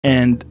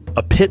and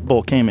a pit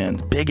bull came in,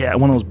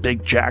 one of those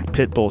big jack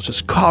pit bulls,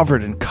 just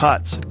covered in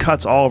cuts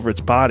all over its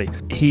body.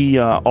 He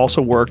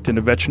also worked in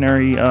a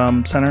veterinary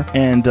center,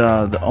 and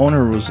the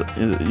owner was,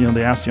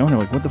 they asked the owner,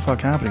 like, what the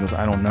fuck happened? He goes,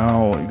 I don't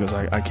know. He goes,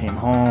 I came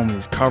home,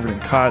 he's covered in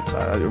cuts.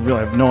 I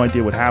really have no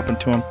idea what happened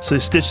to him. So they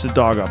stitched the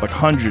dog up, like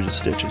hundreds of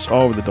stitches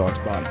all over the dog's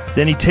body.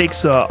 Then he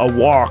takes a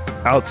walk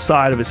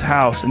outside of his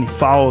house, and he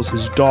follows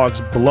his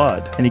dog's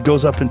blood, and he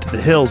goes up into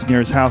the hills near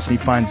his house, and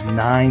he finds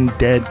 9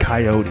 dead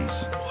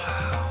coyotes.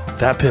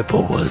 That pit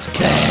bull was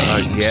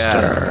gangster.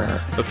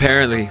 Yeah.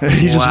 Apparently.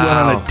 He just went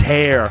on a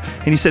tear.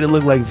 And he said it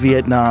looked like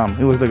Vietnam.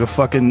 It looked like a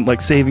fucking,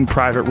 like Saving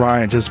Private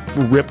Ryan, just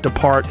ripped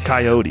apart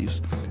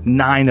coyotes.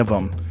 9 of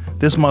them.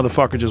 This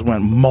motherfucker just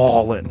went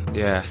mauling.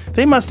 Yeah.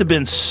 They must have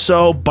been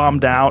so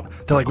bummed out.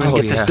 They're like, we can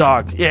get this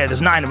dog. Yeah,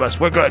 there's 9 of us.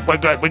 We're good.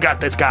 We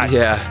got this guy.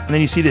 Yeah. And then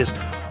you see this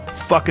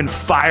fucking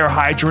fire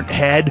hydrant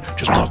head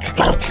just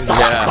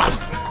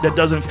that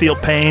doesn't feel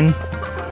pain.